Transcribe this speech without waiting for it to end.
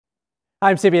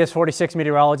I'm CBS 46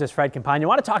 meteorologist Fred Campagna. I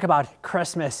want to talk about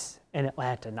Christmas in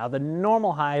Atlanta. Now, the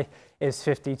normal high is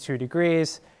 52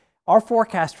 degrees. Our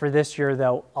forecast for this year,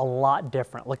 though, a lot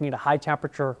different. Looking at a high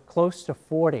temperature close to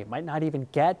 40. Might not even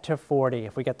get to 40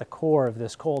 if we get the core of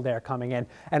this cold air coming in.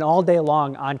 And all day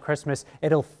long on Christmas,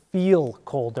 it'll feel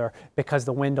colder because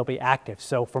the wind will be active.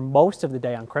 So for most of the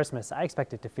day on Christmas, I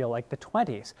expect it to feel like the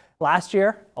 20s. Last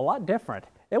year, a lot different.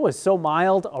 It was so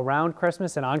mild around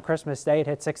Christmas, and on Christmas Day it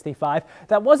hit 65.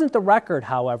 That wasn't the record,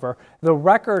 however. The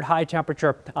record high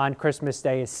temperature on Christmas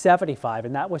Day is 75,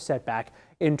 and that was set back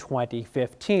in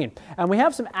 2015. And we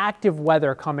have some active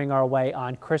weather coming our way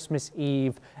on Christmas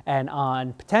Eve and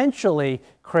on potentially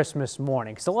Christmas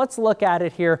morning. So let's look at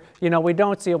it here. You know, we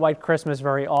don't see a white Christmas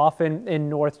very often in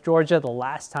North Georgia. The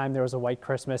last time there was a white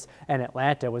Christmas in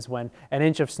Atlanta was when an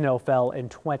inch of snow fell in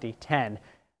 2010.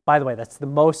 By the way, that's the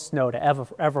most snow to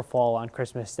ever fall on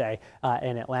Christmas Day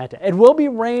in Atlanta. It will be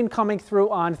rain coming through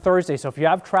on Thursday, so if you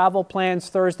have travel plans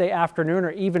Thursday afternoon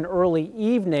or even early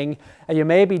evening, you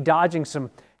may be dodging some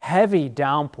heavy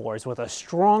downpours with a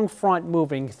strong front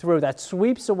moving through that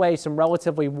sweeps away some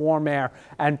relatively warm air,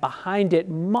 and behind it,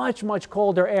 much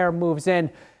colder air moves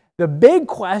in. The big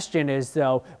question is,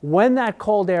 though, when that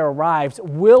cold air arrives,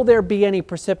 will there be any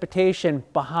precipitation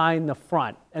behind the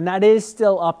front? And that is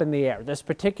still up in the air. This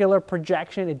particular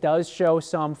projection, it does show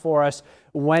some for us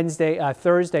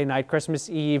Thursday night, Christmas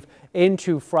Eve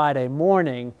into Friday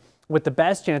morning, with the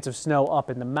best chance of snow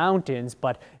up in the mountains.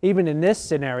 But even in this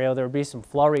scenario, there will be some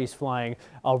flurries flying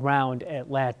around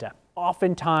Atlanta.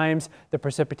 Oftentimes, the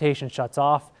precipitation shuts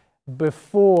off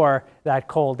before that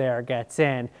cold air gets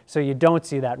in, so you don't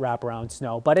see that wraparound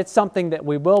snow. But it's something that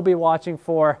we will be watching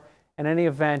for. In any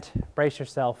event, brace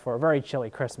yourself for a very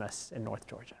chilly Christmas in North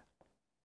Georgia.